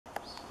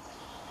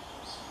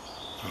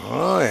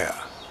Oh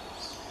yeah,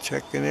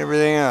 checking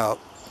everything out.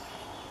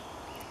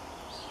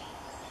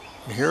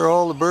 You hear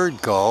all the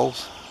bird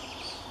calls.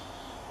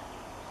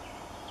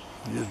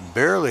 You just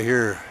barely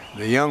hear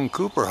the young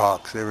Cooper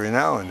hawks every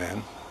now and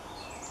then.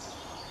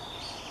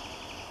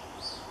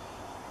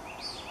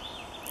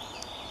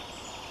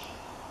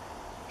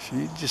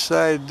 She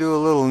decided to do a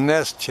little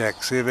nest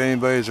check, see if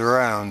anybody's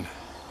around.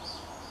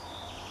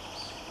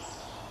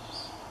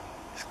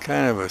 It's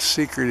kind of a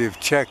secretive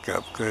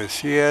checkup because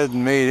she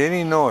hasn't made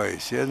any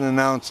noise. She hasn't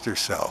announced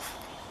herself.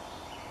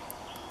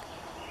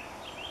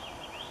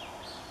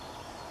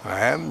 I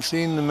haven't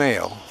seen the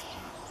male,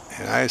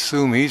 and I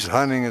assume he's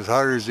hunting as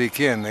hard as he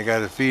can. They got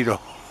to feed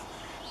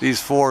these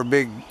 4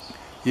 big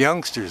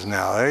youngsters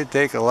now. They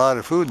take a lot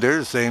of food. They're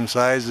the same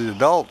size as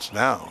adults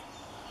now.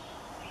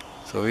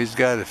 So he's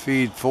got to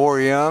feed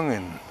 4 young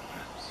and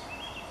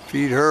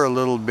feed her a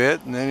little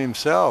bit and then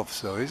himself.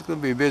 So he's going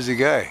to be a busy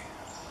guy.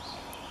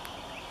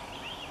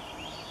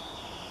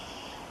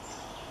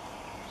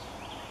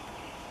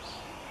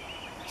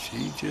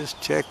 She's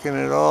just checking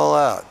it all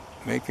out,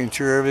 making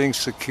sure everything's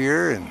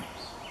secure and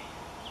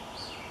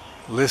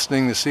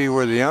listening to see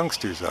where the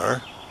youngsters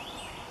are.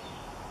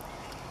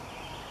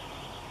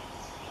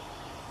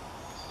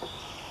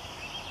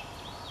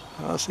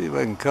 I'll see if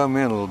I can come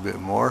in a little bit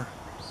more.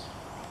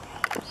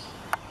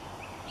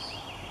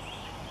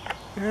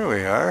 There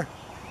we are.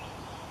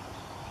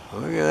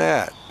 Look at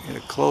that. Get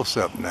a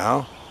close-up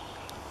now.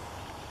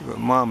 See what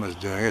Mama's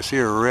doing. I see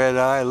her red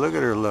eye. Look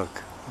at her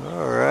look.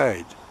 All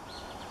right.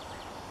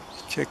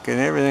 Checking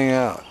everything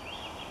out.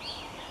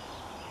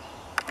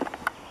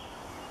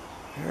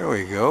 There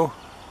we go.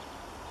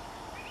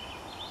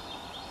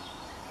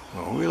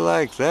 Well, we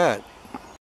like that.